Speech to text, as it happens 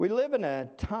We live in a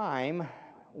time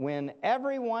when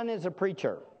everyone is a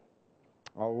preacher.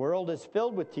 Our world is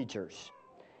filled with teachers.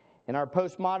 In our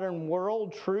postmodern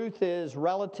world, truth is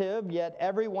relative, yet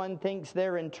everyone thinks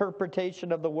their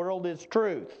interpretation of the world is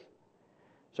truth.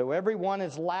 So everyone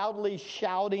is loudly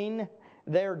shouting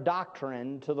their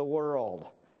doctrine to the world.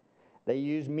 They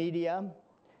use media,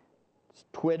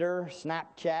 Twitter,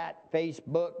 Snapchat,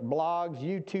 Facebook, blogs,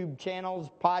 YouTube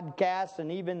channels, podcasts,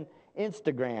 and even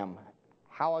Instagram.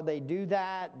 How do they do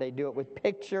that? They do it with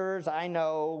pictures. I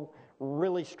know,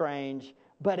 really strange,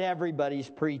 but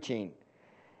everybody's preaching.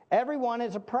 Everyone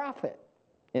is a prophet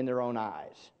in their own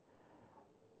eyes.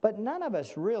 But none of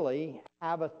us really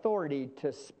have authority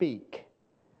to speak.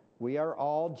 We are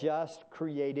all just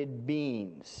created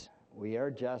beings. We are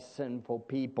just sinful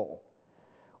people.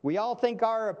 We all think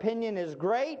our opinion is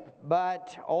great,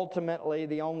 but ultimately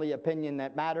the only opinion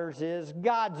that matters is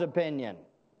God's opinion.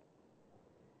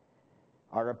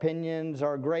 Our opinions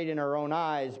are great in our own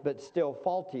eyes, but still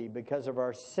faulty because of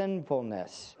our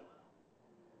sinfulness.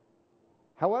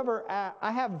 However,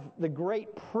 I have the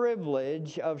great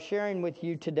privilege of sharing with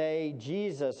you today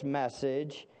Jesus'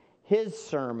 message, his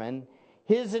sermon,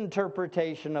 his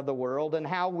interpretation of the world, and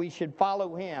how we should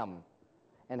follow him,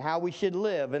 and how we should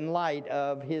live in light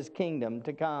of his kingdom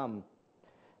to come.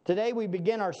 Today we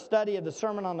begin our study of the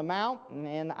Sermon on the Mount,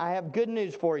 and I have good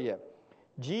news for you.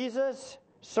 Jesus'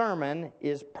 sermon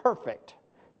is perfect,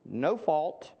 no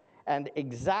fault, and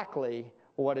exactly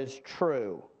what is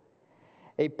true.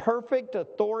 A perfect,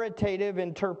 authoritative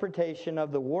interpretation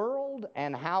of the world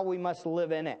and how we must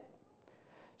live in it.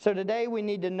 So today we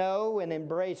need to know and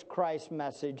embrace Christ's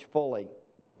message fully.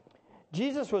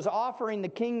 Jesus was offering the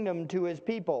kingdom to his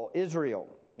people, Israel.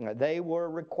 They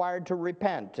were required to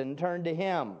repent and turn to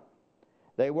him.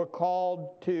 They were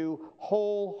called to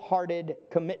wholehearted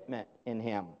commitment in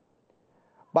him.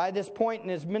 By this point in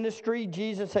his ministry,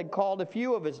 Jesus had called a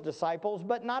few of his disciples,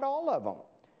 but not all of them.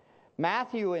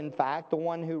 Matthew, in fact, the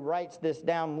one who writes this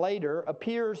down later,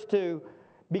 appears to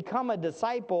become a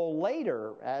disciple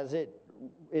later, as it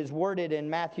is worded in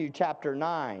Matthew chapter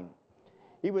 9.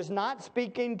 He was not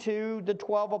speaking to the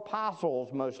 12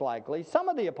 apostles, most likely. Some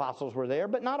of the apostles were there,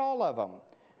 but not all of them.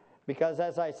 Because,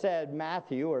 as I said,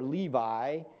 Matthew, or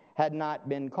Levi, had not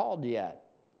been called yet.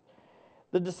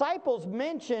 The disciples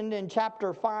mentioned in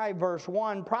chapter 5, verse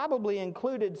 1, probably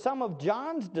included some of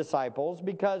John's disciples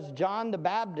because John the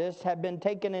Baptist had been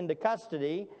taken into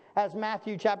custody, as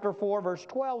Matthew chapter 4, verse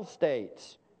 12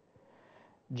 states.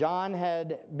 John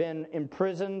had been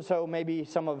imprisoned, so maybe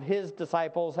some of his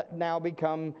disciples had now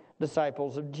become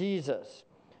disciples of Jesus.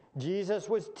 Jesus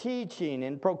was teaching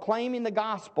and proclaiming the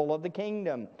gospel of the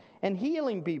kingdom and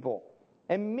healing people,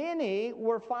 and many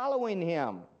were following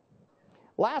him.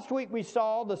 Last week we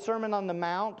saw the Sermon on the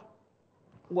Mount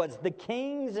was the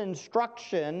king's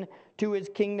instruction to his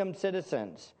kingdom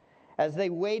citizens as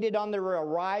they waited on the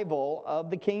arrival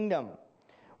of the kingdom.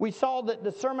 We saw that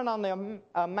the Sermon on the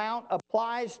Mount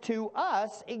applies to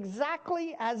us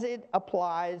exactly as it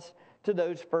applies to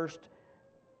those first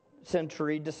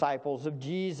century disciples of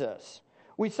Jesus.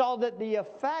 We saw that the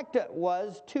effect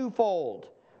was twofold.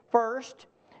 First,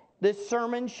 this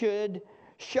sermon should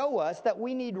show us that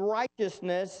we need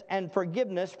righteousness and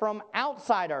forgiveness from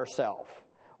outside ourselves.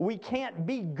 We can't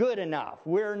be good enough.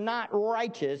 We're not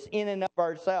righteous in and of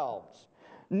ourselves.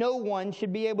 No one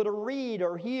should be able to read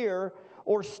or hear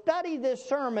or study this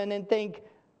sermon and think,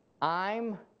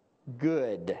 I'm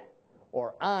good,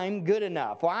 or I'm good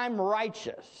enough, or I'm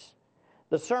righteous.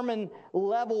 The sermon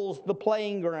levels the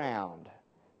playing ground.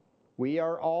 We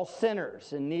are all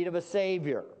sinners in need of a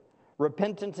Savior.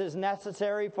 Repentance is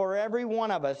necessary for every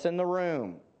one of us in the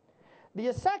room.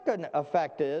 The second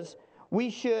effect is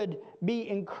we should be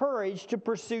encouraged to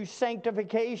pursue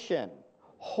sanctification,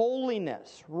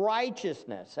 holiness,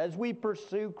 righteousness as we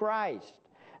pursue Christ.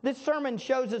 This sermon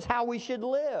shows us how we should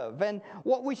live and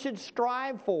what we should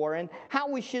strive for and how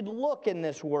we should look in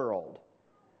this world.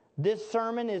 This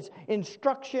sermon is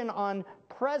instruction on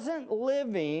present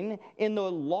living in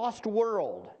the lost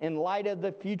world in light of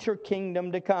the future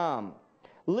kingdom to come.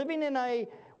 Living in a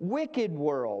wicked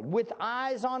world with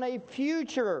eyes on a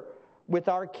future with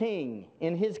our King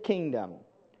in his kingdom.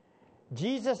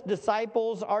 Jesus'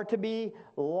 disciples are to be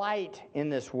light in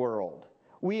this world.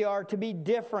 We are to be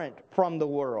different from the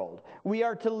world. We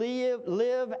are to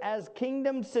live as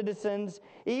kingdom citizens,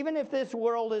 even if this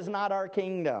world is not our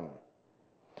kingdom.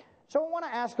 So I want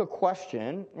to ask a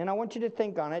question, and I want you to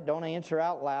think on it. Don't answer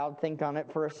out loud. Think on it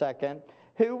for a second.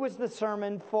 Who was the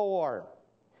sermon for?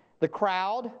 The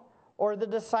crowd or the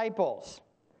disciples?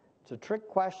 It's a trick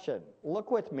question.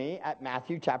 Look with me at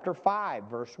Matthew chapter 5,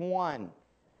 verse 1.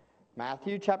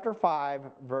 Matthew chapter 5,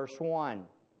 verse 1.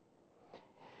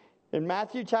 In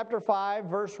Matthew chapter 5,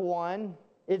 verse 1,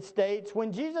 it states,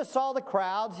 "When Jesus saw the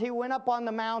crowds, he went up on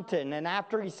the mountain, and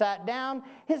after he sat down,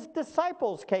 his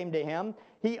disciples came to him.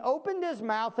 He opened his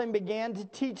mouth and began to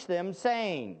teach them,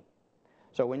 saying."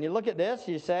 So when you look at this,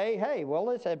 you say, hey, well,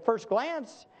 at first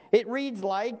glance, it reads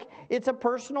like it's a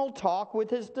personal talk with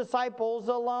his disciples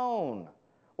alone.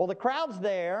 Well, the crowd's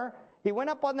there. He went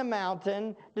up on the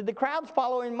mountain. Did the crowds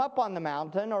follow him up on the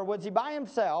mountain, or was he by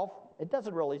himself? It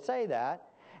doesn't really say that.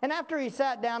 And after he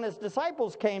sat down, his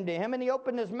disciples came to him, and he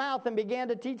opened his mouth and began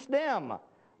to teach them.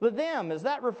 The them, is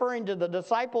that referring to the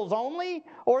disciples only,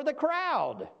 or the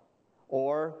crowd?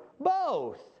 Or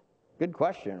both? Good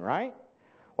question, right?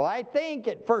 Well, I think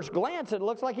at first glance, it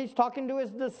looks like he's talking to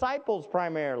his disciples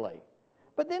primarily.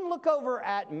 But then look over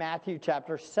at Matthew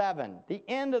chapter 7, the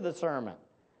end of the sermon.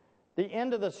 The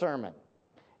end of the sermon.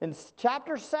 In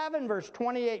chapter 7, verse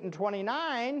 28 and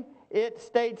 29, it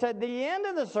states at the end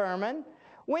of the sermon,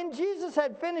 "When Jesus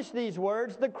had finished these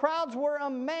words, the crowds were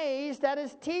amazed at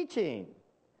his teaching.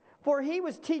 For he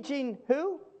was teaching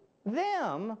who?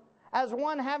 Them, as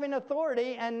one having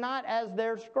authority and not as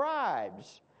their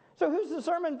scribes." So who's the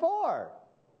sermon for?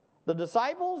 The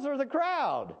disciples or the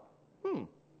crowd?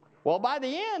 Well, by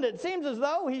the end, it seems as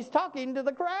though he's talking to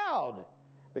the crowd.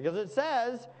 Because it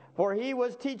says, "For he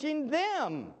was teaching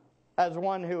them as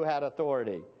one who had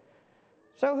authority."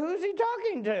 So who's he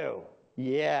talking to?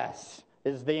 Yes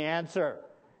is the answer.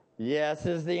 Yes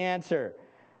is the answer.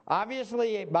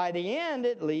 Obviously, by the end,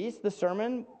 at least, the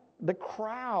sermon, the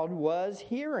crowd was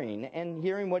hearing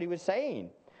what he was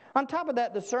saying. On top of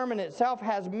that, the sermon itself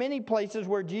has many places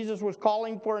where Jesus was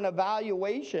calling for an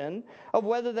evaluation of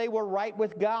whether they were right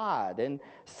with God, and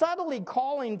subtly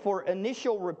calling for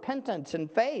initial repentance and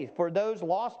faith for those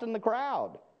lost in the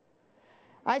crowd.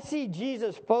 I see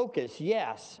Jesus focus,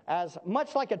 yes, as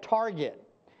much like a target.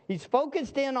 He's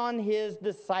focused in on his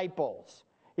disciples.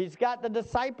 He's got the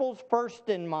disciples first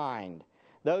in mind.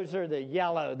 Those are the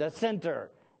yellow, the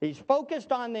center. He's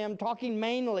focused on them, talking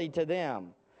mainly to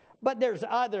them. But there's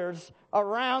others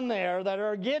around there that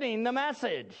are getting the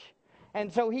message.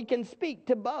 And so he can speak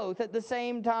to both at the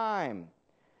same time.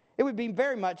 It would be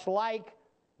very much like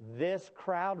this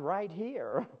crowd right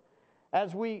here.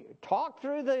 As we talk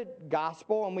through the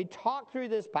gospel and we talk through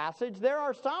this passage, there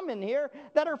are some in here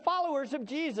that are followers of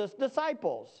Jesus,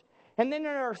 disciples. And then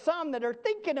there are some that are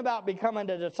thinking about becoming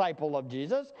a disciple of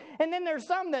Jesus. And then there's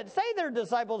some that say they're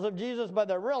disciples of Jesus, but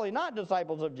they're really not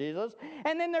disciples of Jesus.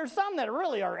 And then there's some that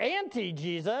really are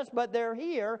anti-Jesus, but they're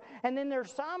here. And then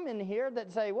there's some in here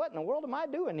that say, what in the world am I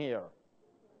doing here?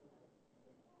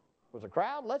 Was a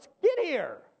crowd? Let's get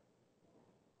here.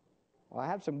 Well, I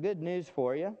have some good news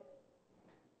for you.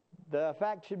 The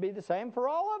fact should be the same for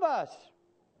all of us.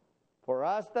 For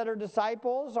us that are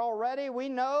disciples already, we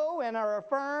know and are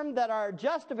affirmed that our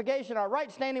justification, our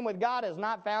right standing with God is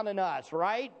not found in us,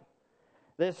 right?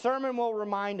 This sermon will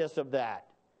remind us of that.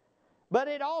 But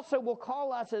it also will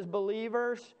call us as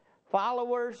believers,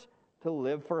 followers, to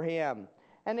live for him.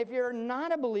 And if you're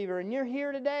not a believer and you're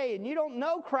here today and you don't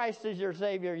know Christ as your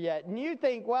Savior yet, and you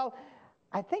think, well,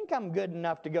 I think I'm good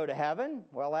enough to go to heaven.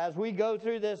 Well, as we go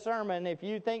through this sermon, if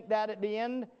you think that at the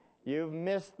end, you've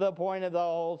missed the point of the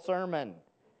whole sermon.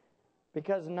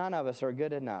 Because none of us are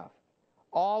good enough.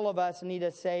 All of us need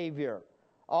a Savior.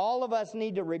 All of us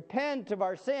need to repent of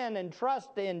our sin and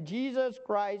trust in Jesus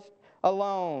Christ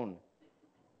alone.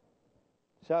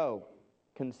 So,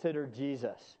 consider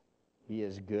Jesus. He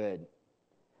is good.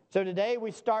 So today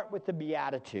we start with the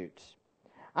Beatitudes.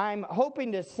 I'm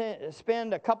hoping to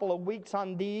spend a couple of weeks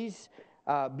on these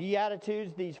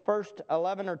Beatitudes, these first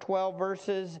 11 or 12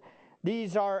 verses.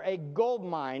 These are a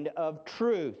goldmine of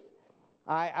truth.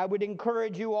 I would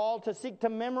encourage you all to seek to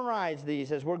memorize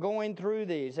these as we're going through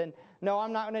these. And no,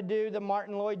 I'm not going to do the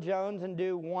Martin Lloyd-Jones and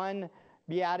do one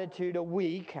Beatitude a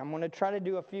week. I'm going to try to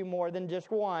do a few more than just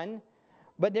one.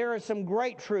 But there is some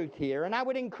great truth here. And I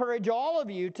would encourage all of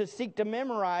you to seek to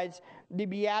memorize the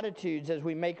Beatitudes as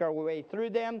we make our way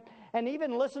through them. And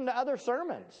even listen to other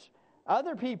sermons.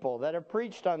 Other people that have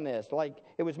preached on this. Like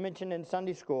it was mentioned in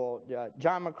Sunday school,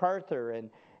 John MacArthur. And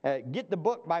get the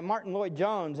book by Martin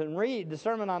Lloyd-Jones and read the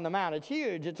Sermon on the Mount. It's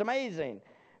huge. It's amazing.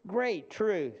 Great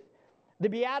truth. The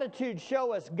Beatitudes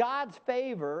show us God's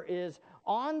favor is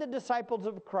on the disciples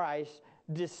of Christ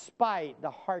despite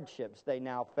the hardships they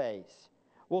now face.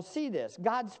 We'll see this.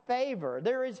 God's favor.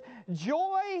 There is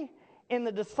joy in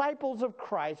the disciples of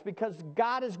Christ because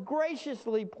God has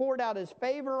graciously poured out his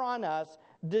favor on us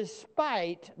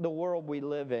despite the world we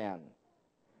live in.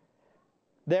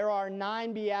 There are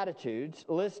 9 Beatitudes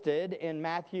listed in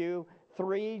Matthew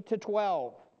 3 to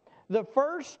 12. The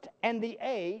first and the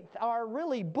eighth are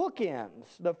really bookends.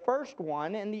 The first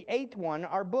one and the eighth one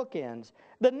are bookends.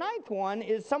 The ninth one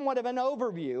is somewhat of an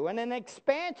overview and an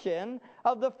expansion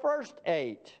of the first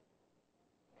eight.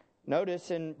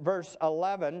 Notice in verse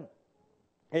 11,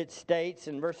 it states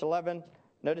in verse 11,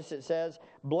 notice it says,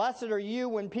 "Blessed are you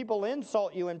when people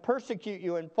insult you and persecute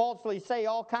you and falsely say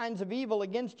all kinds of evil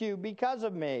against you because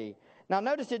of me." Now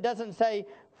notice it doesn't say,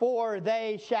 "For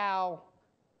they shall."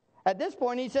 At this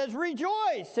point he says,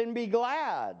 "Rejoice and be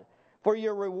glad, for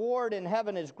your reward in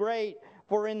heaven is great,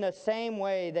 for in the same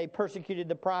way they persecuted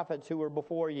the prophets who were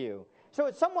before you." So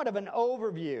it's somewhat of an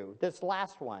overview, this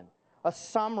last one, a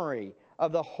summary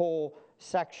of the whole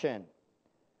section.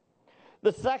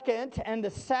 The second and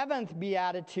the seventh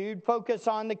beatitude focus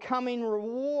on the coming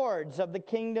rewards of the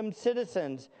kingdom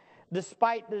citizens,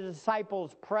 despite the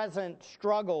disciples' present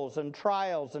struggles and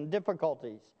trials and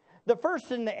difficulties. The first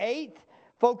and the eighth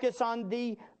focus on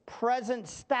the present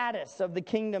status of the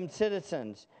kingdom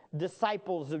citizens,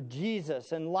 disciples of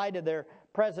Jesus, in light of their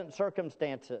present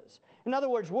circumstances. In other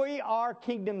words, we are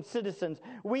kingdom citizens.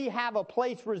 We have a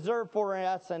place reserved for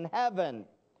us in heaven.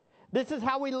 This is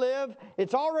how we live.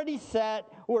 It's already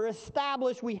set. We're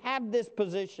established. We have this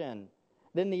position.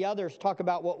 Then the others talk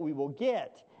about what we will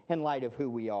get in light of who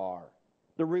we are,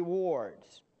 the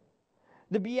rewards.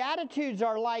 The Beatitudes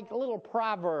are like little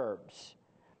proverbs.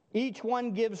 Each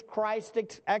one gives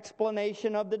Christ's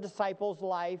explanation of the disciples'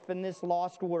 life in this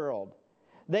lost world.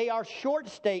 They are short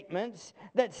statements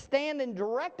that stand in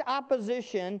direct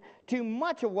opposition to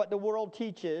much of what the world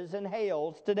teaches and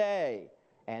hails today,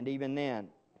 and even then.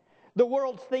 The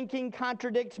world's thinking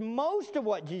contradicts most of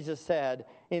what Jesus said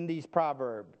in these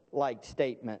proverb-like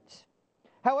statements.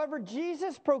 However,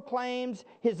 Jesus proclaims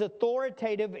his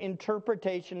authoritative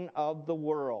interpretation of the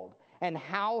world and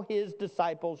how his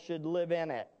disciples should live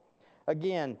in it.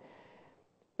 Again,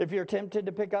 if you're tempted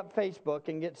to pick up Facebook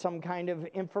and get some kind of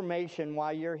information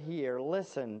while you're here,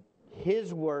 listen,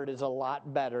 his word is a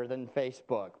lot better than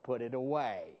Facebook. Put it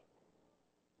away.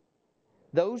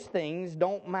 Those things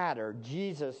don't matter.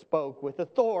 Jesus spoke with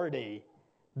authority.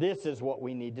 This is what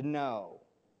we need to know.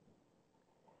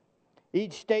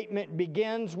 Each statement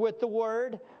begins with the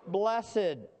word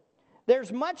blessed.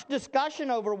 There's much discussion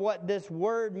over what this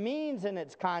word means in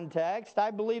its context.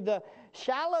 I believe the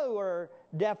shallower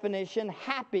definition,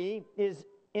 happy, is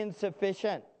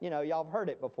insufficient. You know, y'all have heard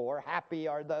it before. Happy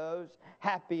are those.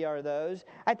 Happy are those.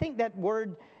 I think that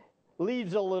word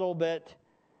leaves a little bit,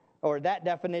 or that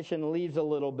definition leaves a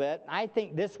little bit. I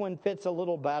think this one fits a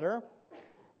little better.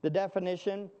 The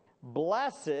definition,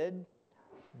 blessed,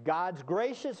 God's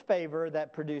gracious favor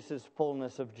that produces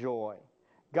fullness of joy.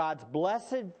 God's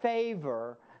blessed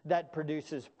favor that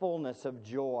produces fullness of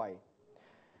joy.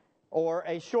 Or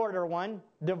a shorter one,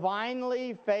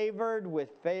 divinely favored with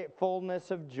fullness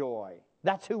of joy.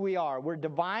 That's who we are. We're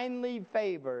divinely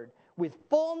favored with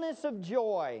fullness of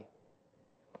joy.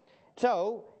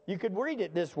 So, you could read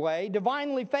it this way: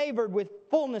 divinely favored with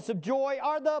fullness of joy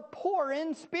are the poor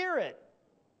in spirit.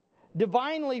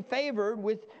 Divinely favored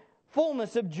with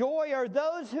fullness of joy are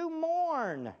those who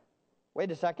mourn.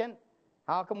 Wait a second.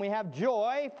 How can we have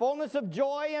joy, fullness of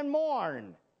joy, and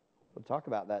mourn? We'll talk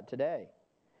about that today.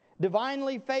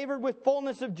 Divinely favored with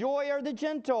fullness of joy are the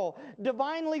gentle.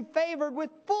 Divinely favored with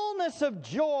fullness of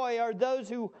joy are those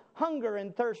who hunger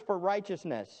and thirst for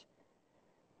righteousness.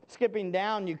 Skipping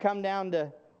down, you come down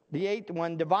to the eighth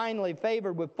one. Divinely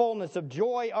favored with fullness of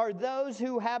joy are those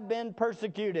who have been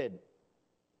persecuted.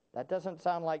 That doesn't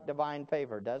sound like divine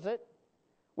favor, does it?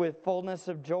 With fullness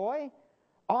of joy?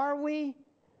 Are we?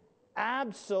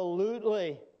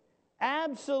 Absolutely.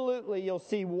 Absolutely. You'll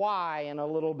see why in a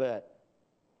little bit.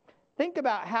 Think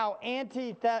about how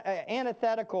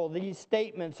antithetical these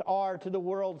statements are to the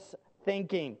world's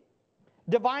thinking.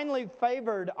 Divinely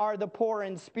favored are the poor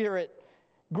in spirit.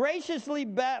 Graciously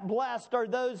blessed are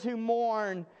those who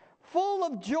mourn. Full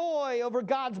of joy over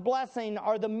God's blessing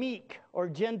are the meek or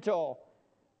gentle.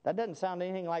 That doesn't sound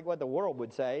anything like what the world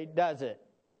would say, does it?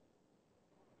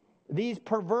 These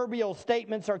proverbial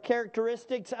statements are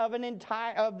characteristics of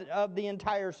the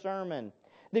entire sermon.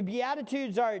 The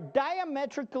Beatitudes are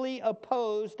diametrically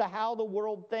opposed to how the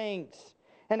world thinks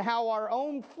and how our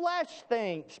own flesh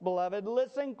thinks, beloved.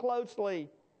 Listen closely.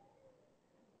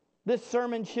 This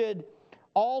sermon should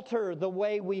alter the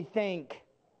way we think.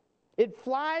 It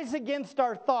flies against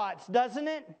our thoughts, doesn't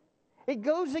it? It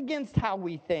goes against how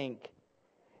we think.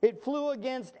 It flew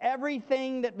against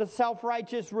everything that the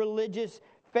self-righteous religious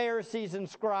Pharisees and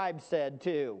scribes said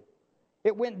too.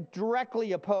 It went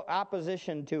directly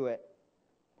opposition to it.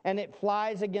 And it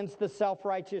flies against the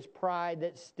self-righteous pride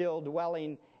that's still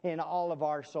dwelling in all of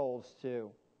our souls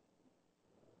too.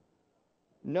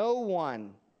 No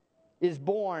one is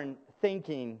born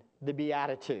thinking the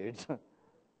Beatitudes.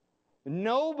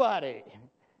 Nobody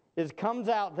comes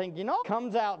out thinking,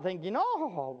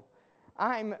 oh,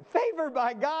 I'm favored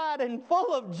by God and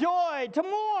full of joy to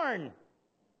mourn.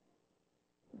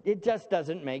 It just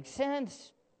doesn't make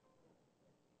sense.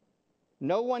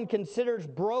 No one considers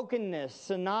brokenness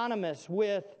synonymous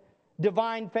with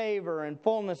divine favor and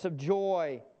fullness of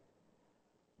joy.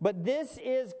 But this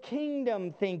is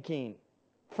kingdom thinking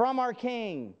from our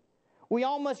King. We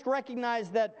all must recognize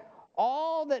that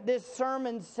all that this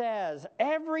sermon says,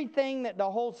 everything that the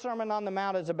whole Sermon on the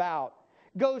Mount is about,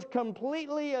 goes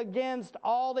completely against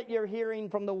all that you're hearing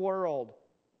from the world.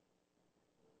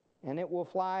 And it will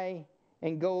fly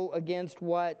and go against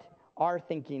what our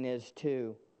thinking is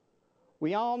too.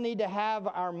 We all need to have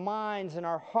our minds and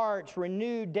our hearts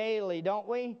renewed daily, don't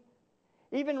we?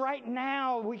 Even right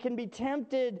now, we can be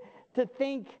tempted to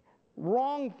think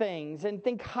wrong things and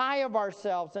think high of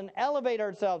ourselves and elevate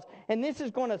ourselves. And this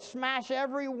is going to smash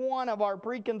every one of our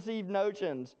preconceived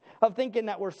notions of thinking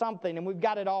that we're something and we've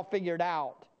got it all figured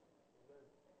out.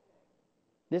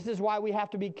 This is why we have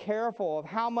to be careful of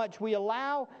how much we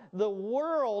allow the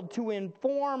world to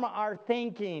inform our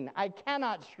thinking. I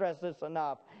cannot stress this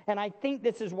enough. And I think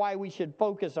this is why we should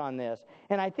focus on this.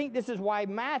 And I think this is why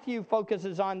Matthew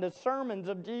focuses on the sermons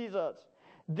of Jesus.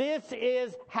 This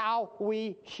is how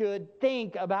we should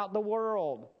think about the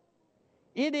world.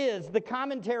 It is the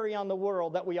commentary on the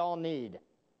world that we all need.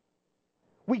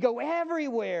 We go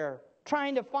everywhere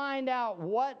trying to find out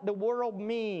what the world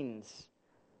means.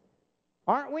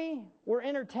 Aren't we? We're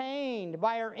entertained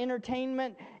by our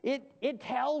entertainment. It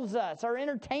tells us. Our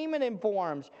entertainment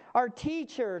informs. Our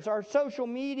teachers, our social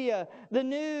media, the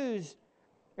news.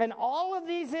 And all of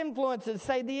these influences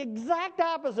say the exact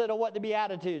opposite of what the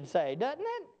Beatitudes say, doesn't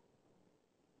it?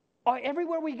 Oh,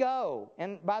 everywhere we go.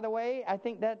 And by the way, I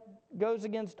think that goes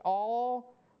against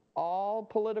all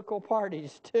political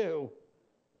parties too.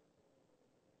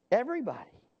 Everybody.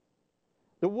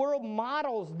 The world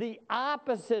models the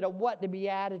opposite of what the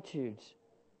Beatitudes.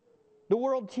 The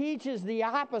world teaches the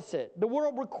opposite. The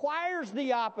world requires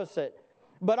the opposite.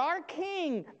 But our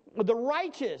King, the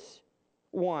righteous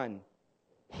one,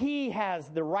 He has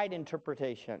the right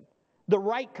interpretation, the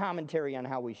right commentary on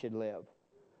how we should live.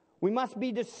 We must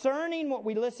be discerning what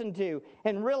we listen to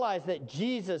and realize that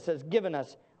Jesus has given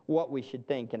us what we should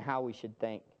think and how we should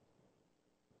think.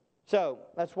 So,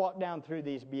 let's walk down through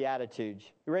these Beatitudes.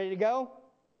 You ready to go?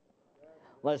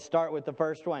 Let's start with the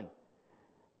first one.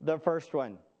 The first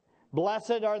one.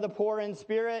 Blessed are the poor in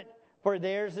spirit, for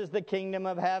theirs is the kingdom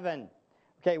of heaven.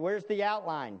 Okay, where's the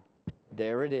outline?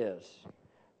 There it is.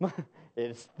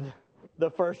 It's the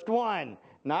first one.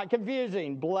 Not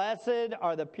confusing. Blessed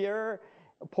are the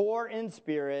poor in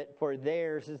spirit, for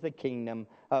theirs is the kingdom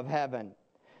of heaven.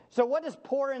 So what does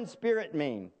poor in spirit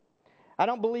mean? I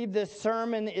don't believe this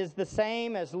sermon is the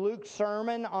same as Luke's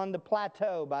sermon on the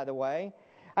plateau, by the way.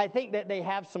 I think that they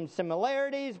have some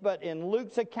similarities, but in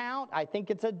Luke's account, I think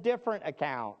it's a different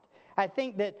account. I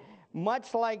think that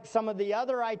much like some of the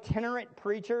other itinerant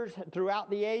preachers throughout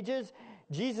the ages,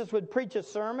 Jesus would preach a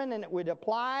sermon and it would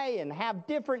apply and have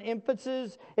different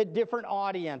emphasis at different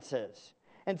audiences.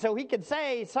 And so he could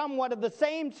say somewhat of the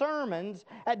same sermons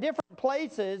at different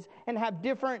places and have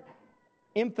different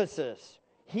emphasis.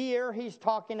 Here he's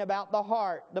talking about the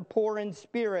heart, the poor in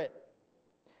spirit.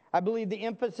 I believe the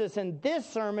emphasis in this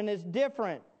sermon is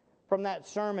different from that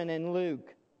sermon in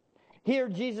Luke. Here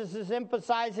Jesus is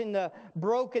emphasizing the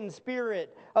broken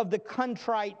spirit of the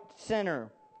contrite sinner.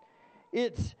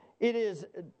 It is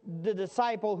the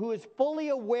disciple who is fully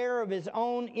aware of his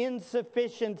own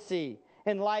insufficiency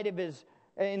in light of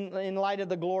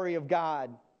the glory of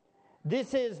God.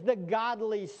 This is the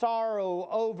godly sorrow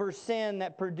over sin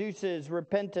that produces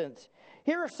repentance.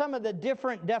 Here are some of the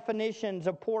different definitions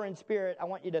of poor in spirit I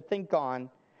want you to think on.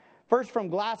 First,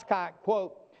 from Glasscock,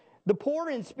 quote, "The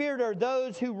poor in spirit are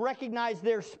those who recognize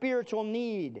their spiritual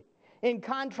need. In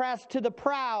contrast to the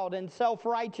proud and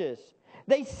self-righteous,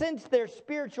 they sense their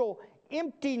spiritual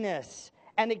emptiness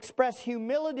and express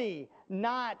humility,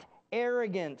 not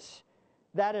arrogance.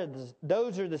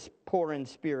 Those are the poor in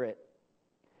spirit."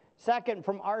 Second,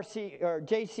 from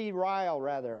J.C. Ryle,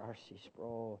 R.C.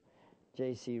 Sproul,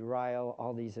 J.C. Ryle,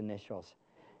 all these initials.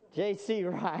 J.C.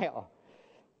 Ryle,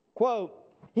 quote,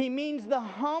 "He means the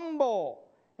humble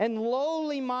and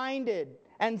lowly minded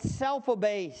and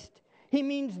self-abased. He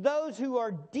means those who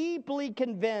are deeply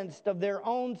convinced of their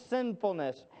own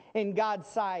sinfulness in God's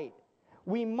sight.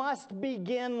 We must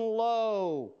begin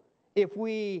low if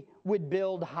we would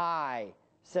build high,"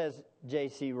 says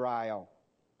J.C. Ryle.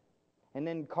 And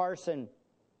then Carson,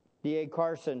 D.A.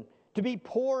 Carson, To be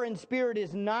poor in spirit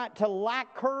is not to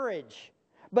lack courage,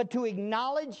 but to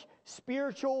acknowledge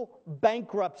spiritual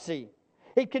bankruptcy.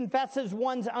 It confesses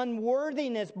one's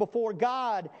unworthiness before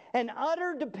God and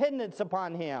utter dependence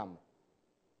upon Him.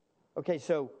 Okay,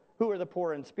 so who are the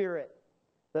poor in spirit?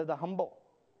 They're the humble.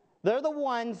 They're the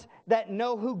ones that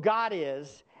know who God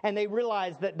is, and they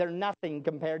realize that they're nothing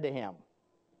compared to Him.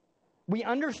 We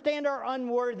understand our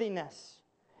unworthiness.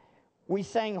 We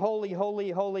sang holy, holy,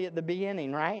 holy at the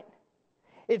beginning, right?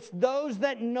 It's those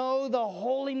that know the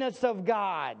holiness of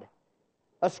God.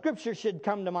 A scripture should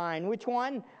come to mind. Which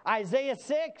one? Isaiah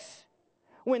 6.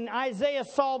 When Isaiah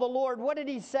saw the Lord, what did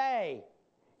he say?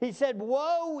 He said,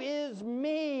 "Woe is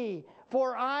me,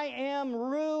 for I am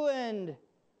ruined,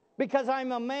 because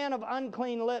I'm a man of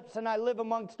unclean lips, and I live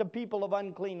amongst a people of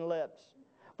unclean lips.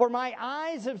 For my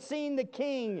eyes have seen the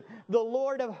King, the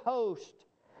Lord of hosts."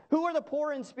 Who are the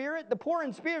poor in spirit? The poor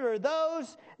in spirit are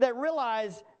those that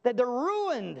realize that they're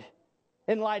ruined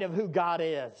in light of who God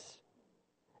is.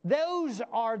 Those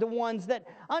are the ones that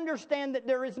understand that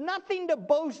there is nothing to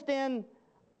boast in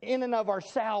and of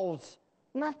ourselves.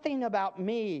 Nothing about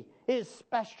me is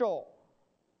special.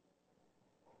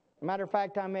 Matter of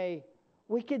fact, I'm a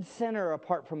wicked sinner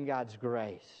apart from God's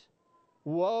grace.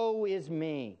 Woe is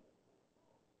me.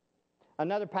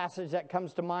 Another passage that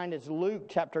comes to mind is Luke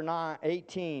chapter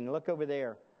 18. Look over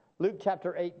there. Luke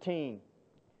chapter 18.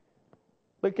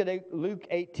 Look at Luke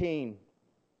 18.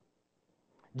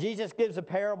 Jesus gives a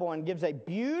parable and gives a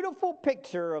beautiful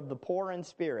picture of the poor in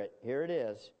spirit. Here it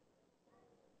is.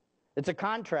 It's a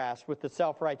contrast with the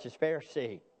self-righteous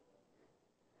Pharisee.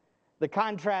 The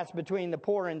contrast between the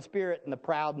poor in spirit and the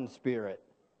proud in spirit.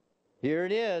 Here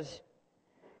it is.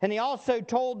 And he also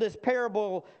told this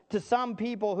parable to some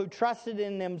people who trusted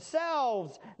in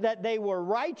themselves that they were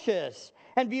righteous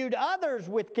and viewed others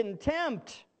with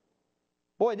contempt.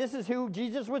 Boy, this is who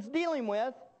Jesus was dealing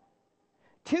with.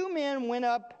 Two men went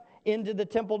up into the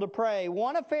temple to pray,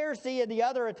 one a Pharisee and the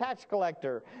other a tax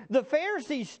collector. The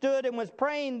Pharisee stood and was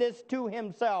praying this to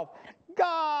himself: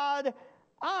 "God,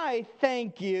 I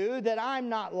thank you that I'm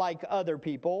not like other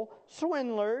people,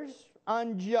 swindlers,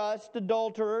 unjust,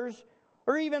 adulterers,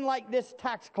 or even like this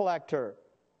tax collector.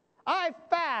 I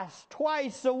fast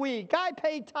twice a week. I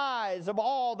pay tithes of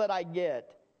all that I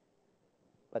get."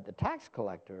 But the tax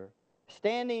collector,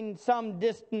 standing some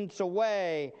distance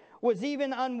away, was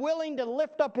even unwilling to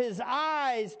lift up his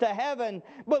eyes to heaven,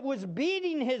 but was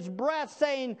beating his breast,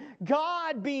 saying,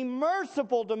 "God, be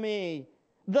merciful to me,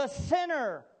 the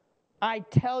sinner." I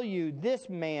tell you, this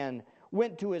man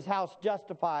went to his house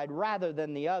justified rather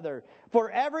than the other.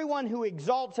 For everyone who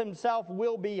exalts himself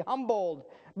will be humbled,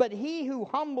 but he who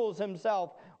humbles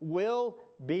himself will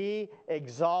be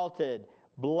exalted.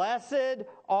 Blessed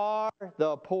are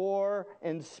the poor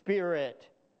in spirit,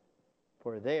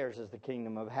 for theirs is the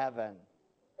kingdom of heaven.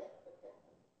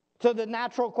 So the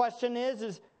natural question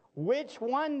is which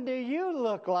one do you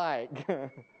look like?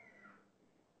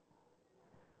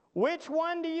 Which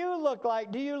one do you look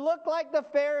like? Do you look like the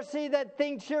Pharisee that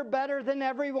thinks you're better than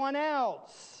everyone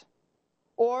else?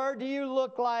 Or do you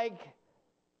look like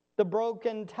the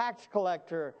broken tax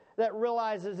collector that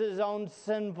realizes his own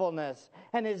sinfulness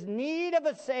and his need of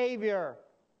a Savior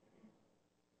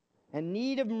and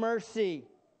need of mercy?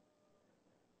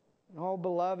 Oh,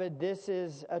 beloved, this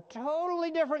is a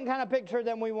totally different kind of picture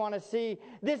than we want to see.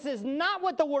 This is not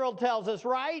what the world tells us,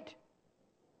 right?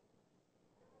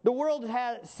 The world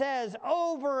says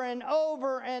over and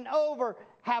over and over,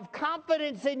 have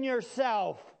confidence in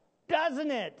yourself,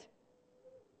 doesn't it?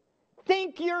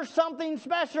 Think you're something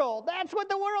special. That's what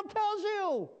the world tells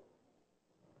you.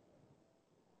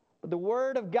 But the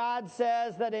Word of God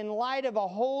says that in light of a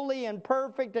holy and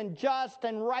perfect and just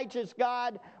and righteous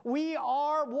God, we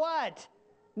are what?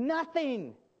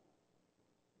 Nothing.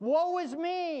 Woe is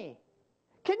me.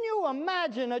 Can you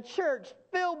imagine a church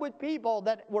filled with people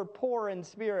that were poor in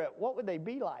spirit? What would they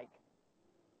be like?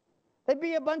 They'd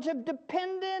be a bunch of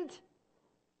dependent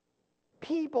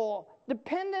people,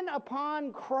 dependent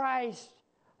upon Christ,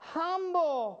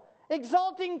 humble,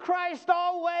 exalting Christ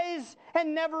always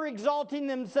and never exalting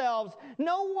themselves.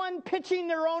 No one pitching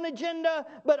their own agenda,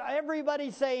 but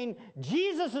everybody saying,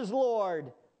 "Jesus is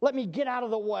Lord. Let me get out of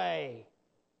the way."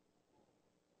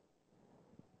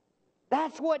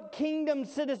 That's what kingdom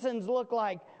citizens look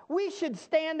like. We should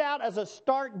stand out as a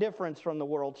stark difference from the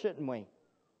world, shouldn't we?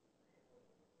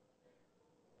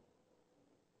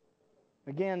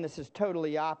 Again, this is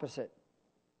totally opposite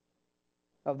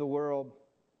of the world.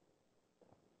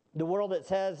 The world that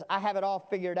says, "I have it all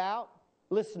figured out.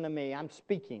 Listen to me, I'm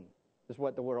speaking," is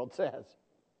what the world says.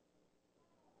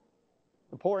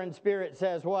 The poor in spirit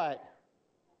says what?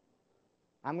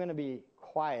 I'm going to be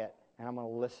quiet and I'm going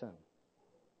to listen.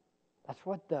 That's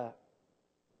what the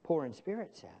poor in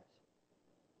spirit says.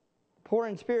 Poor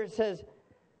in spirit says,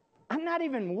 I'm not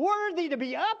even worthy to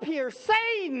be up here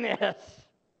saying this.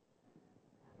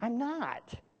 I'm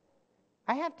not.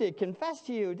 I have to confess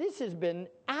to you, this has been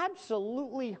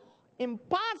absolutely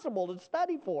impossible to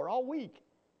study for all week.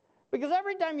 Because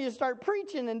every time you start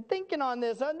preaching and thinking on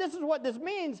this, this is what this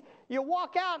means, you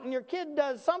walk out and your kid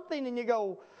does something and you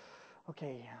go,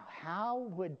 okay, how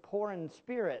would poor in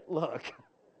spirit look?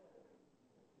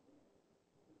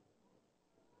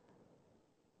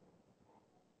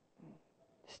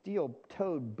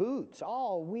 Steel-toed boots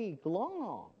all week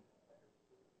long.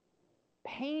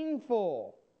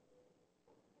 Painful.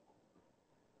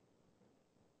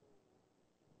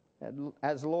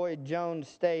 As Lloyd Jones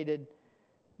stated,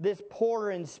 this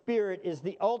poor in spirit is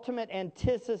the ultimate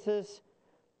antithesis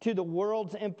to the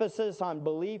world's emphasis on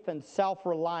belief and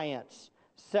self-reliance,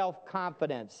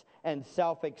 self-confidence, and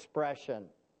self-expression.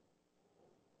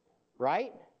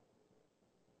 Right?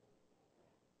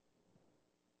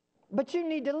 But you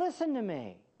need to listen to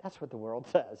me. That's what the world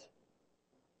says.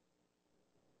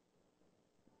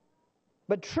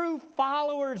 But true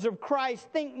followers of Christ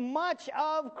think much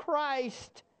of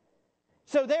Christ.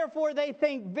 So therefore they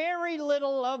think very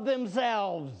little of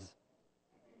themselves.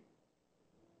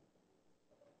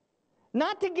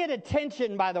 Not to get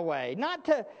attention, by the way. Not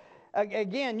to,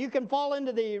 again, you can fall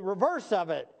into the reverse of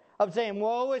it. Of saying,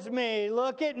 woe is me,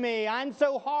 look at me, I'm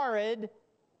so horrid.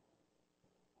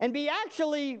 And be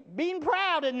actually being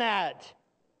proud in that.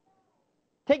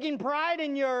 Taking pride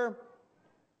in your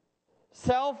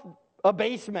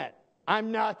self-abasement.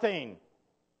 I'm nothing.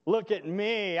 Look at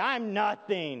me, I'm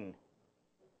nothing.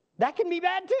 That can be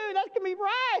bad too. That can be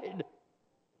pride.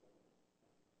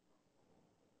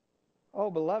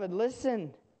 Oh, beloved,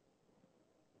 listen.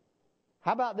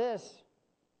 How about this?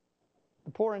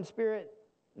 The poor in spirit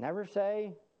never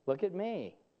say, look at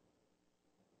me.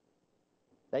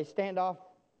 They stand off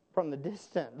from the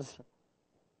distance,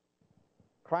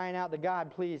 crying out to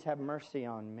God, please have mercy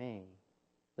on me,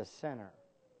 the sinner.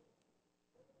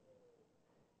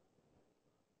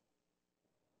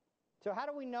 So how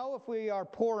do we know if we are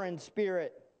poor in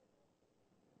spirit?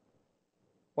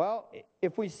 Well,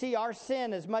 if we see our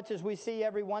sin as much as we see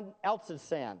everyone else's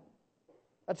sin.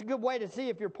 That's a good way to see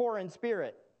if you're poor in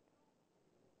spirit.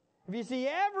 If you see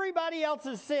everybody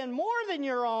else's sin more than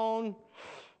your own,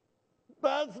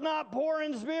 that's not poor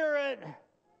in spirit.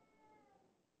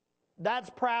 That's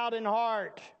proud in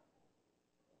heart.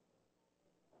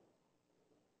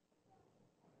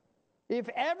 If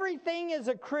everything is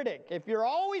a critic, if you're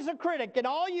always a critic and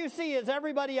all you see is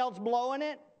everybody else blowing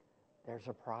it, there's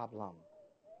a problem.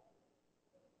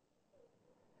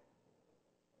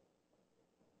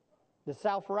 The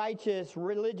self-righteous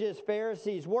religious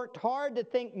Pharisees worked hard to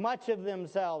think much of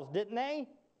themselves, didn't they?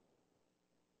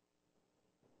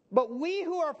 But we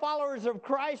who are followers of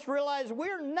Christ realize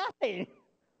we're nothing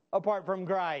apart from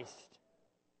Christ.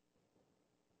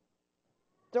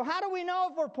 So how do we know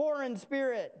if we're poor in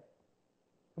spirit?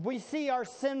 If we see our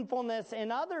sinfulness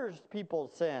in other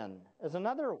people's sin as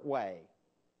another way.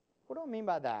 What do I mean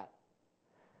by that?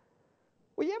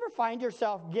 Will you ever find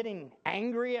yourself getting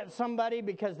angry at somebody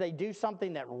because they do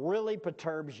something that really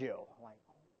perturbs you? Like,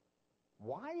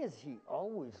 why is he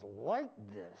always like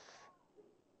this?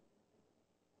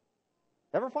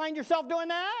 Ever find yourself doing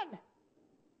that?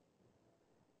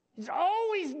 He's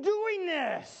always doing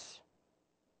this.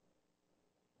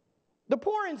 The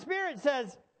poor in spirit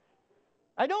says,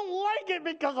 I don't like it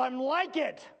because I'm like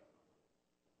it.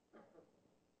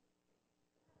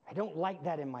 I don't like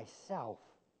that in myself.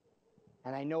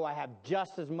 And I know I have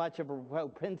just as much of a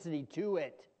propensity to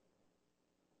it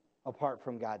apart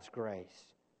from God's grace.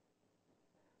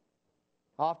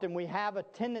 Often we have a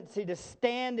tendency to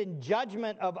stand in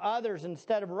judgment of others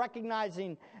instead of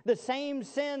recognizing the same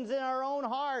sins in our own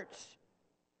hearts.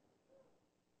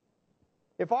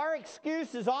 If our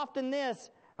excuse is often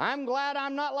this, I'm glad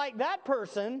I'm not like that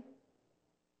person,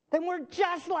 then we're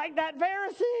just like that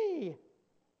Pharisee.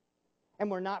 And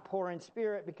we're not poor in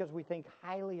spirit because we think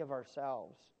highly of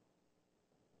ourselves.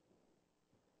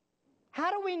 How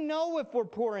do we know if we're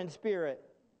poor in spirit?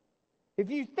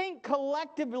 If you think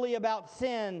collectively about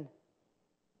sin,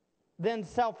 then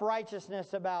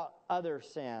self-righteousness about other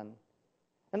sin.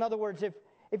 In other words,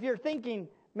 if you're thinking,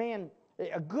 man,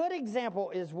 a good example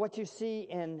is what you see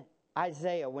in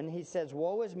Isaiah when he says,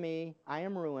 woe is me, I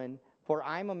am ruined, for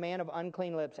I'm a man of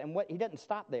unclean lips. And he doesn't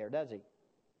stop there, does he?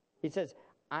 He says,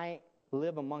 I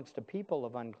live amongst a people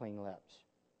of unclean lips.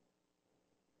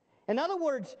 In other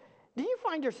words, do you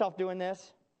find yourself doing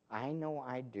this? I know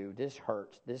I do. This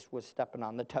hurts. This was stepping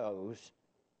on the toes.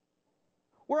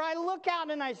 Where I look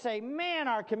out and I say, man,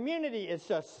 our community is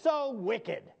just so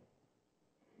wicked.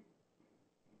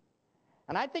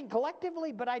 And I think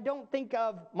collectively, but I don't think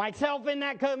of myself in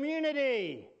that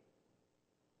community.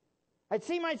 I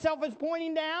see myself as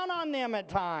pointing down on them at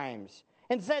times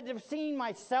instead of seeing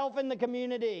myself in the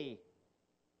community.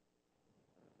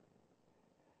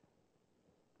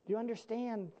 Do you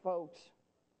understand, folks?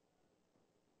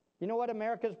 You know what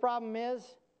America's problem is?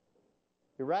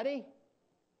 You ready?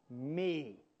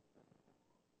 Me.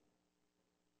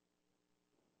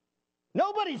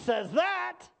 Nobody says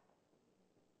that.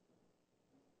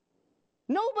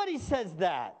 Nobody says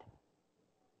that.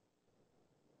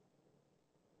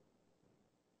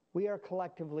 We are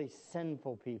collectively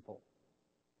sinful people.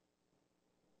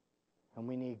 And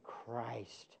we need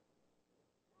Christ.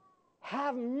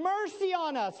 Have mercy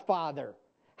on us, Father.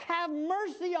 Have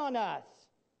mercy on us.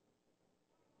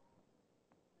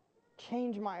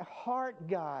 Change my heart,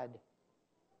 God.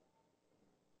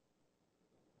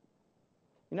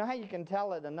 You know how you can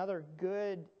tell it? Another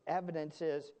good evidence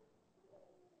is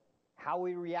how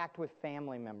we react with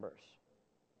family members.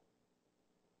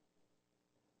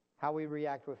 How we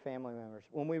react with family members.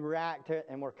 When we react to it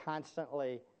and we're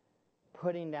constantly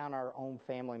putting down our own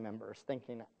family members,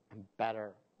 thinking, I'm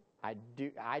better. I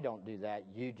don't do that.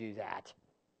 You do that.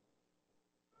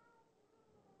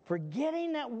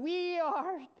 Forgetting that we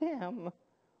are them.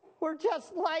 We're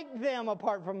just like them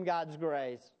apart from God's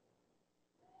grace.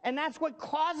 And that's what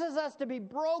causes us to be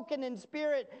broken in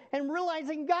spirit and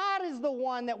realizing God is the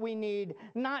one that we need,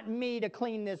 not me to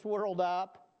clean this world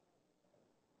up.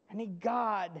 I need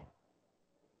God.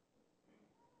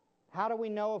 How do we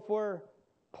know if we're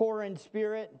poor in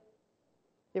spirit?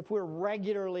 If we're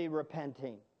regularly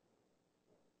repenting.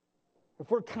 If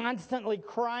we're constantly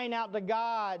crying out to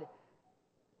God.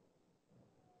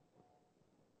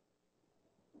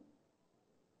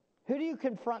 Who do you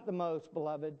confront the most,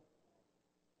 beloved?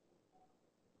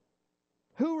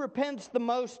 Who repents the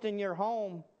most in your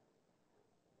home,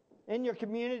 in your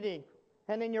community,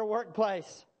 and in your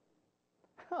workplace?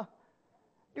 Huh.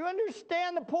 Do you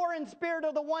understand the poor in spirit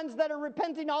are the ones that are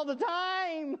repenting all the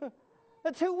time?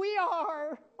 That's who we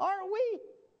are, aren't we?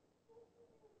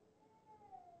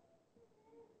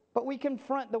 But we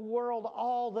confront the world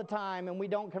all the time, and we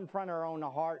don't confront our own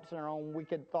hearts and our own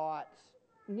wicked thoughts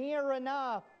near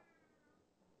enough.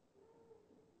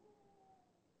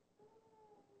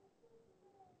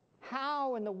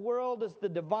 How in the world is the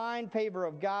divine favor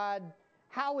of God?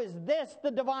 How is this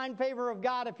the divine favor of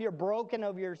God if you're broken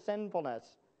of your sinfulness?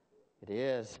 It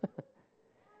is.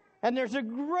 And there's a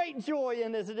great joy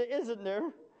in this, isn't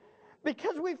there?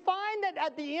 Because we find that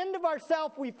at the end of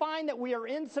ourselves, we find that we are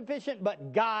insufficient,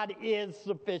 but God is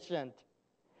sufficient.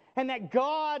 And that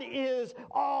God is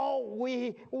all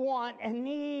we want and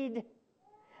need.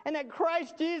 And that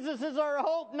Christ Jesus is our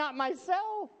hope, not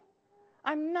myself.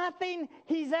 I'm nothing.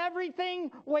 He's everything.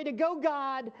 Way to go,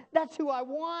 God. That's who I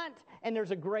want. And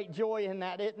there's a great joy in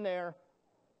that, isn't there?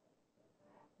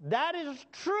 That is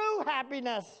true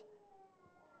happiness.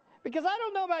 Because I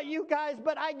don't know about you guys,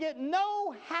 but I get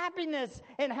no happiness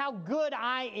in how good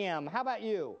I am. How about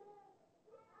you?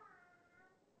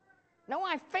 No,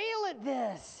 I fail at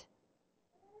this.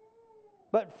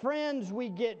 But friends, we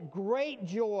get great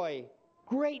joy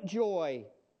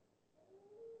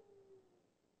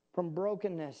from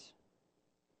brokenness.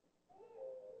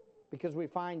 Because we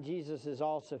find Jesus is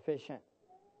all sufficient.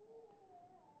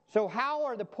 So how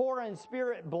are the poor in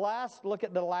spirit blessed? Look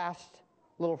at the last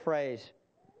little phrase.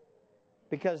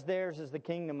 Because theirs is the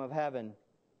kingdom of heaven.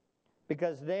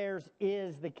 Because theirs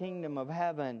is the kingdom of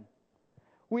heaven.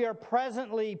 We are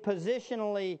presently,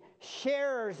 positionally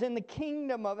sharers in the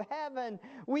kingdom of heaven.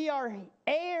 We are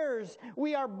heirs.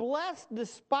 We are blessed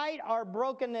despite our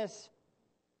brokenness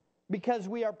because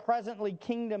we are presently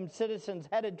kingdom citizens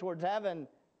headed towards heaven.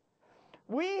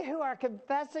 We who are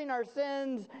confessing our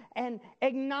sins and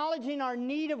acknowledging our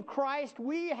need of Christ,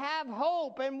 we have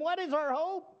hope. And what is our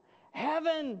hope?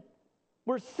 Heaven.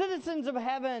 We're citizens of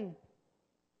heaven.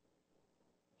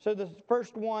 So the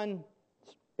first one,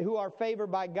 who are favored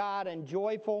by God and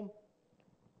joyful,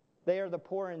 they are the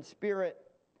poor in spirit.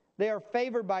 They are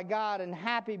favored by God and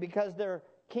happy because their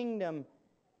kingdom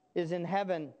is in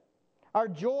heaven. Our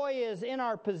joy is in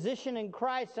our position in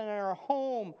Christ and in our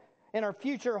home, in our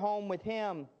future home with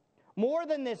Him. More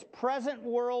than this present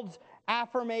world's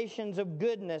affirmations of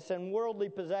goodness and worldly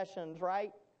possessions,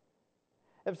 right?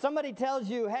 If somebody tells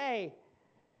you, hey,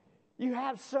 you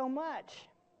have so much.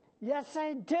 Yes,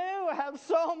 I do have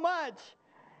so much.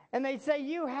 And they say,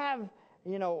 you have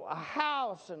a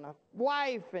house and a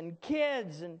wife and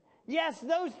kids. And yes,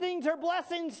 those things are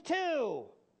blessings too.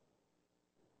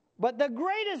 But the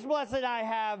greatest blessing I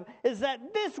have is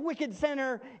that this wicked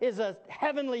sinner is a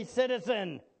heavenly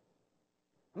citizen.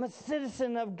 I'm a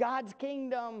citizen of God's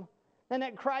kingdom, and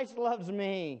that Christ loves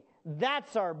me.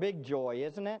 That's our big joy,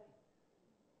 isn't it?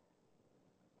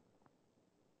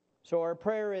 So our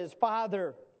prayer is,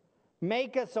 Father,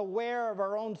 make us aware of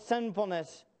our own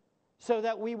sinfulness so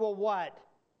that we will what?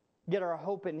 Get our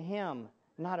hope in Him,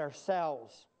 not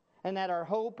ourselves. And that our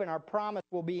hope and our promise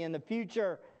will be in the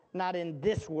future, not in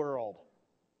this world.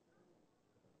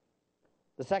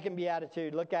 The second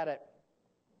beatitude, look at it.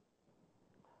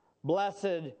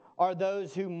 Blessed are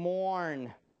those who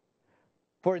mourn,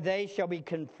 for they shall be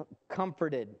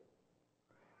comforted.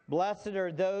 Blessed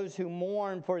are those who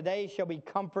mourn, for they shall be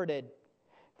comforted.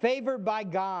 Favored by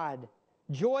God,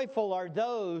 joyful are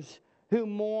those who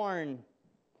mourn.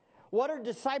 What are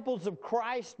disciples of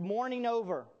Christ mourning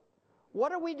over?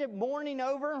 What are we mourning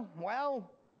over?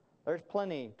 Well, there's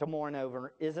plenty to mourn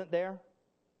over, isn't there?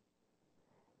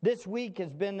 This week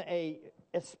has been a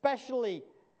especially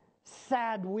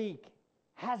sad week,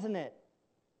 hasn't it?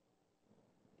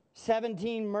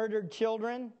 17 murdered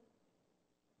children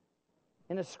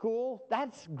in a school.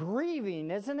 That's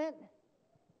grieving, isn't it?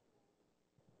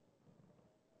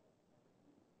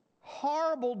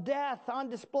 Horrible death on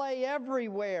display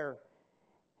everywhere.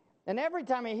 And every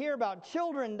time I hear about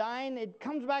children dying, it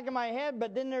comes back in my head,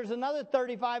 but then there's another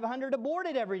 3,500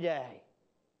 aborted every day.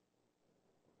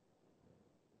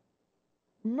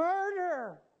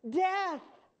 Murder, death,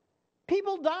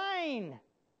 people dying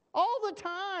all the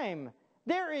time.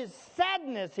 There is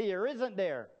sadness here, isn't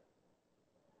there?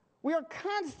 We are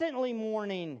constantly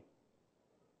mourning.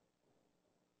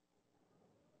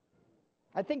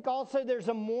 I think also there's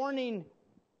a mourning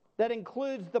that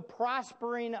includes the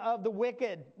prospering of the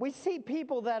wicked. We see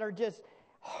people that are just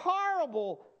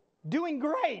horrible, doing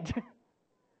great.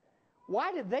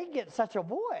 Why did they get such a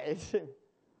voice?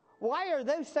 Why are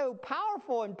they so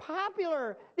powerful and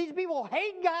popular? These people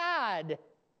hate God.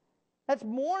 That's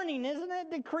mourning, isn't it?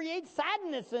 It creates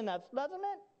sadness in us, doesn't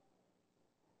it?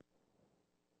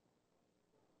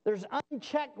 There's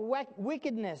unchecked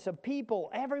wickedness of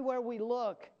people everywhere we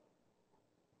look.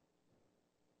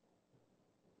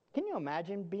 Can you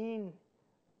imagine being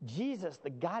Jesus, the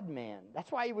God-man?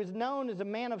 That's why He was known as a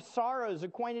man of sorrows,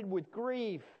 acquainted with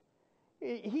grief.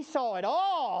 He saw it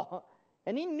all,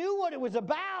 and He knew what it was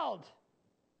about.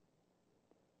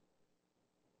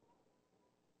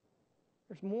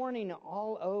 There's mourning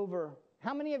all over.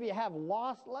 How many of you have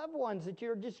lost loved ones that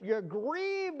you're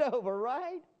grieved over,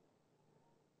 right?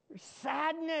 There's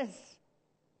sadness.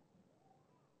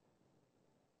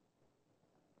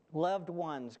 Loved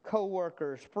ones,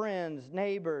 co-workers, friends,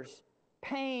 neighbors,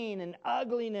 pain and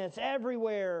ugliness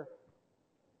everywhere.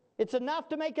 It's enough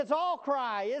to make us all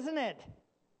cry, isn't it?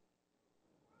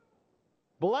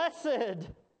 Blessed,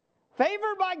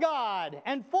 favored by God,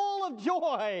 and full of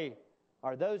joy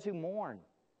are those who mourn.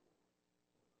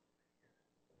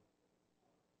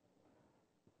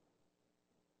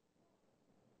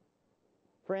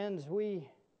 Friends, we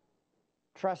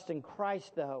trust in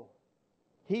Christ, though.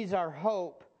 He's our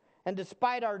hope. And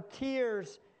despite our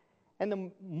tears and the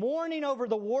mourning over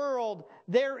the world,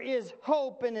 there is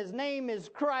hope, and His name is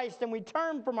Christ. And we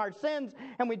turn from our sins,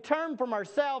 and we turn from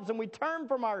ourselves, and we turn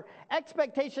from our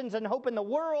expectations and hope in the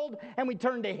world, and we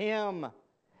turn to Him.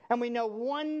 And we know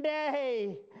one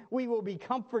day we will be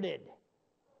comforted.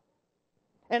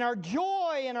 And our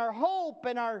joy and our hope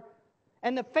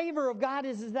and the favor of God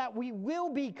is that we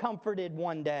will be comforted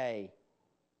one day.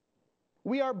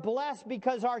 We are blessed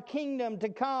because our kingdom to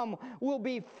come will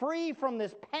be free from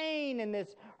this pain and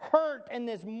this hurt and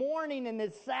this mourning and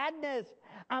this sadness.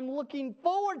 I'm looking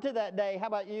forward to that day. How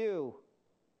about you?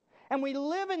 And we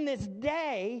live in this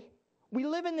day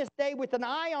with an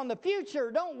eye on the future,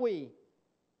 don't we?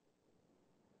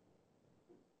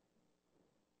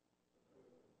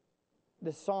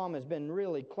 This psalm has been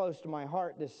really close to my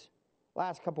heart this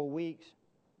last couple of weeks.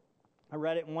 I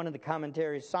read it in one of the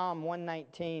commentaries, Psalm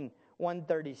 119,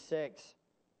 136.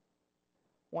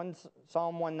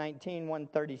 Psalm 119,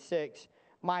 136.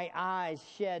 My eyes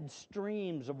shed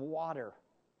streams of water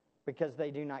because they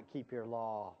do not keep your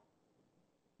law.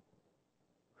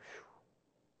 Whew.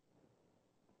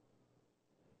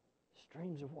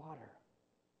 Streams of water.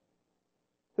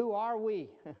 Who are we?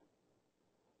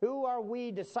 Who are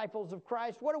we, disciples of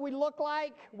Christ? What do we look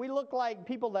like? We look like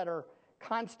people that are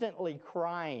constantly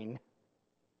crying.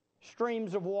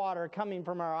 Streams of water coming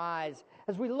from our eyes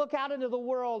as we look out into the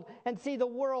world and see the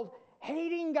world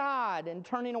hating God and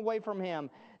turning away from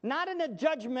Him. Not in a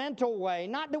judgmental way,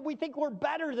 not that we think we're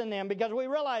better than them because we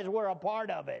realize we're a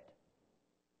part of it.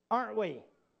 Aren't we?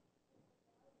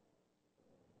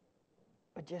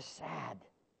 But just sad.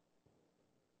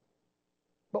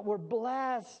 But we're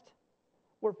blessed.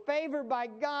 We're favored by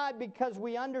God because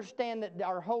we understand that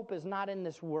our hope is not in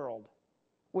this world.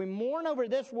 We mourn over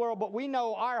this world, but we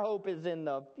know our hope is in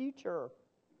the future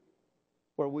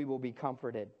where we will be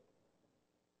comforted.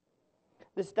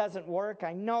 This doesn't work.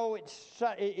 I know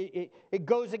it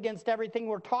goes against everything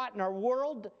we're taught in our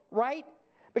world, right?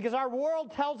 Because our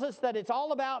world tells us that it's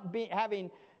all about having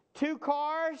 2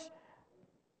 cars,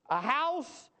 a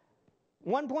house,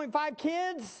 1.5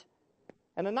 kids,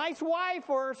 and a nice wife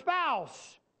or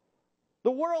spouse.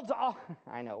 The world's all...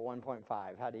 I know, 1.5.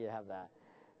 How do you have that?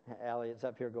 Elliot's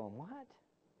up here going, what?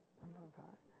 1.5?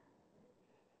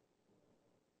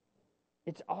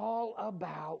 It's all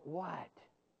about what?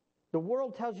 The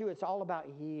world tells you it's all about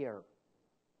here.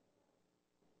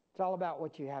 It's all about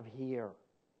what you have here.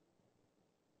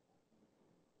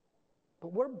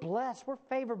 But we're blessed, we're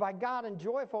favored by God and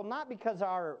joyful, not because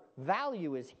our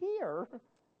value is here.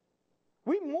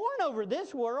 We mourn over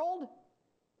this world.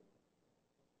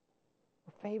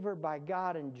 We're favored by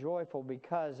God and joyful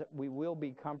because we will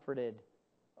be comforted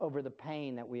over the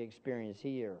pain that we experience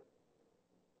here.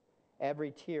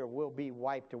 Every tear will be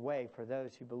wiped away for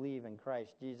those who believe in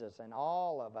Christ Jesus. And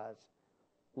all of us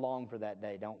long for that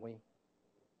day, don't we?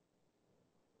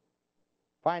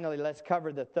 Finally, let's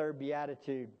cover the third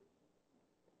beatitude.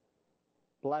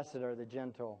 Blessed are the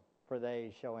gentle, for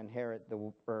they shall inherit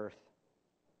the earth.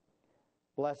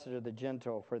 Blessed are the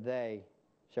gentle, for they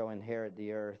shall inherit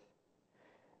the earth.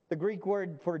 The Greek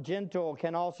word for gentle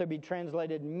can also be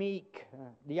translated meek.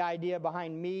 The idea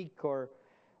behind meek or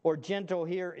gentle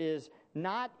here is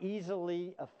not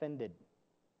easily offended,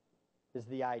 is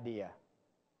the idea.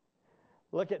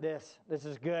 Look at this. This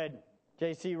is good.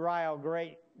 J.C. Ryle,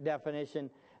 great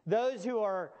definition. Those who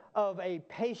are of a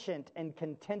patient and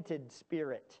contented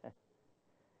spirit.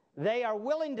 They are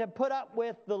willing to put up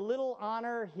with the little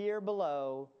honor here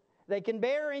below. They can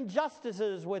bear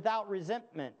injustices without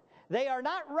resentment. They are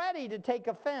not ready to take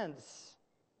offense.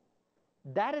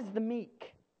 That is the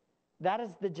meek. That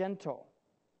is the gentle.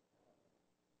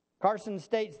 Carson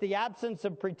states the absence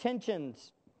of pretension,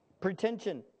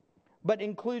 but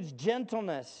includes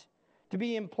gentleness. To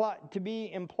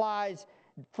be implies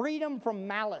freedom from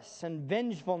malice and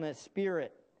vengefulness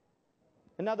spirit.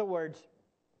 In other words,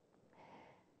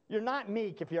 you're not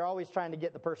meek if you're always trying to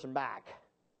get the person back.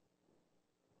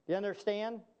 You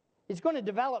understand? He's going to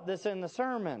develop this in the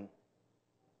sermon.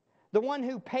 The one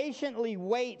who patiently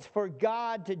waits for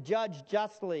God to judge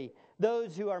justly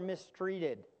those who are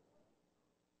mistreated.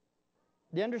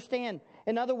 Do you understand?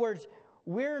 In other words,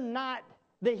 we're not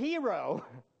the hero,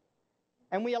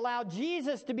 and we allow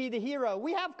Jesus to be the hero.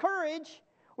 We have courage.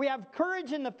 We have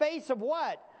courage in the face of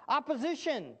what?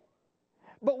 Opposition.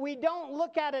 But we don't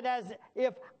look at it as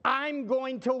if I'm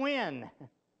going to win.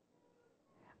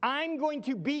 I'm going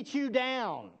to beat you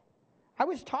down. I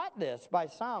was taught this by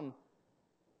some,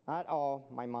 not all,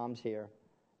 my mom's here,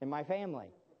 in my family.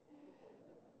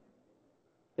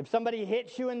 If somebody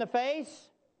hits you in the face,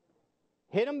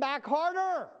 hit them back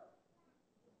harder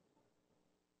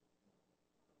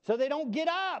so they don't get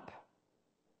up.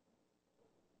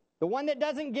 The one that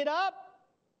doesn't get up,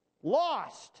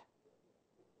 lost.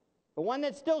 The one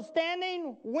that's still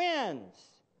standing wins.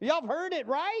 Y'all have heard it,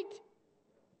 right?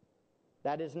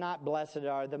 That is not blessed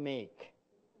are the meek.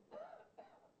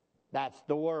 That's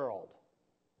the world.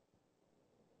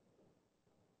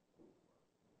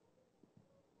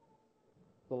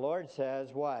 The Lord says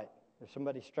what? If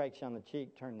somebody strikes you on the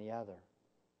cheek, turn the other.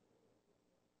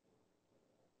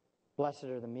 Blessed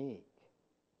are the meek.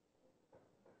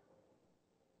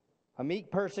 A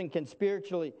meek person can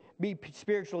be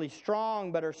spiritually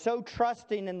strong, but are so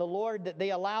trusting in the Lord that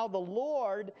they allow the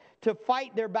Lord to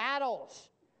fight their battles.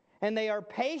 And they are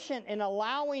patient in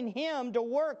allowing Him to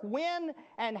work when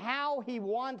and how He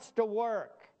wants to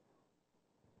work.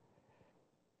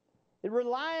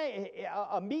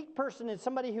 A meek person is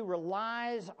somebody who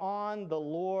relies on the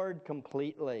Lord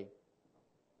completely.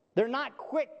 They're not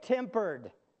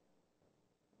quick-tempered.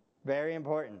 Very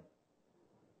important.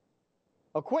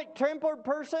 A quick-tempered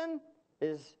person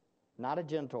is not a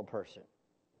gentle person.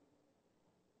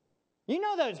 You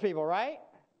know those people, right?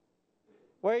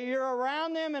 Where you're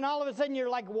around them and all of a sudden you're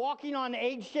like walking on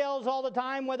eggshells all the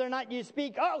time, whether or not you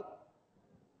speak. Oh!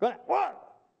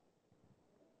 What?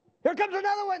 Here comes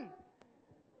another one!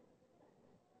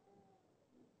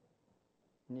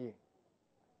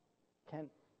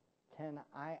 Can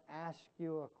I ask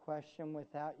you a question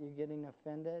without you getting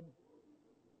offended?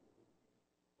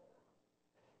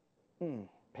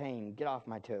 Pain, get off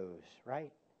my toes,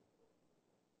 right?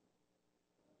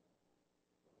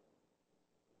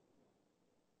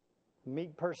 A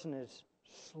meek person is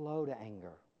slow to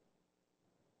anger,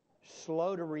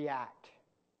 slow to react,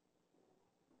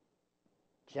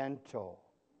 gentle,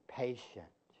 patient.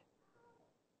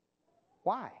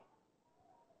 Why?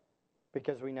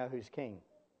 Because we know who's king.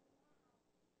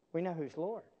 We know who's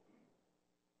Lord.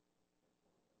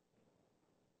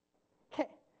 Okay.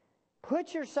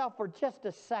 Put yourself for just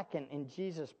a second in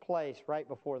Jesus' place right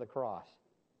before the cross.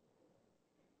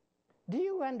 Do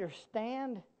you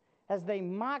understand, as they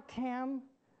mocked him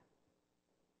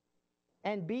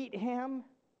and beat him,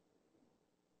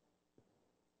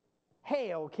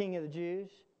 "Hail, King of the Jews"?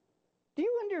 Do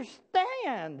you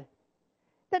understand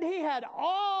that he had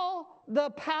all the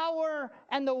power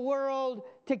and the world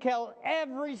to kill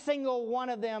every single one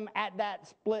of them at that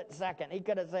split second? He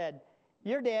could have said,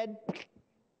 "You're dead."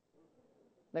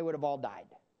 They would have all died.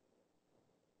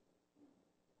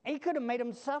 He could have made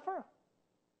them suffer.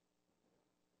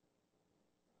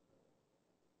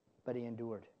 But he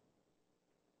endured.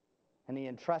 And he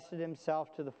entrusted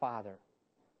himself to the Father.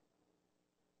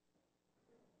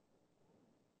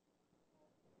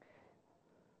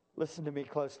 Listen to me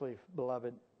closely,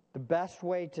 beloved. The best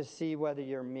way to see whether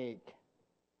you're meek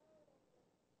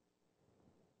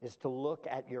is to look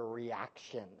at your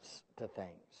reactions to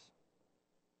things.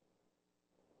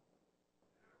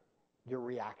 Your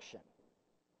reaction.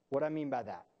 What I mean by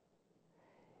that?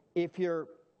 If you're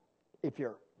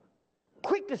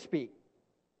quick to speak,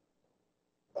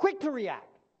 quick to react,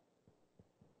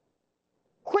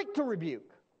 quick to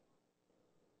rebuke,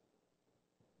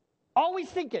 always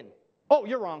thinking, "Oh,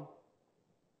 you're wrong.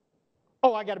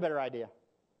 Oh, I got a better idea."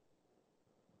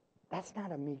 That's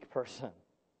not a meek person.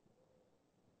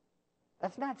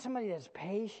 That's not somebody that's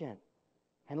patient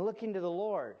and looking to the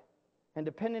Lord and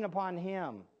depending upon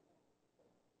Him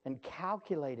and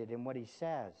calculated in what He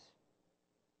says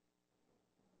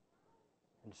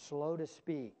and slow to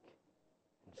speak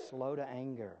and slow to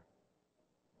anger.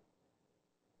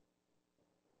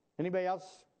 Anybody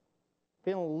else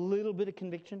feeling a little bit of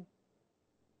conviction?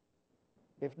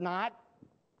 If not,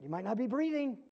 you might not be breathing.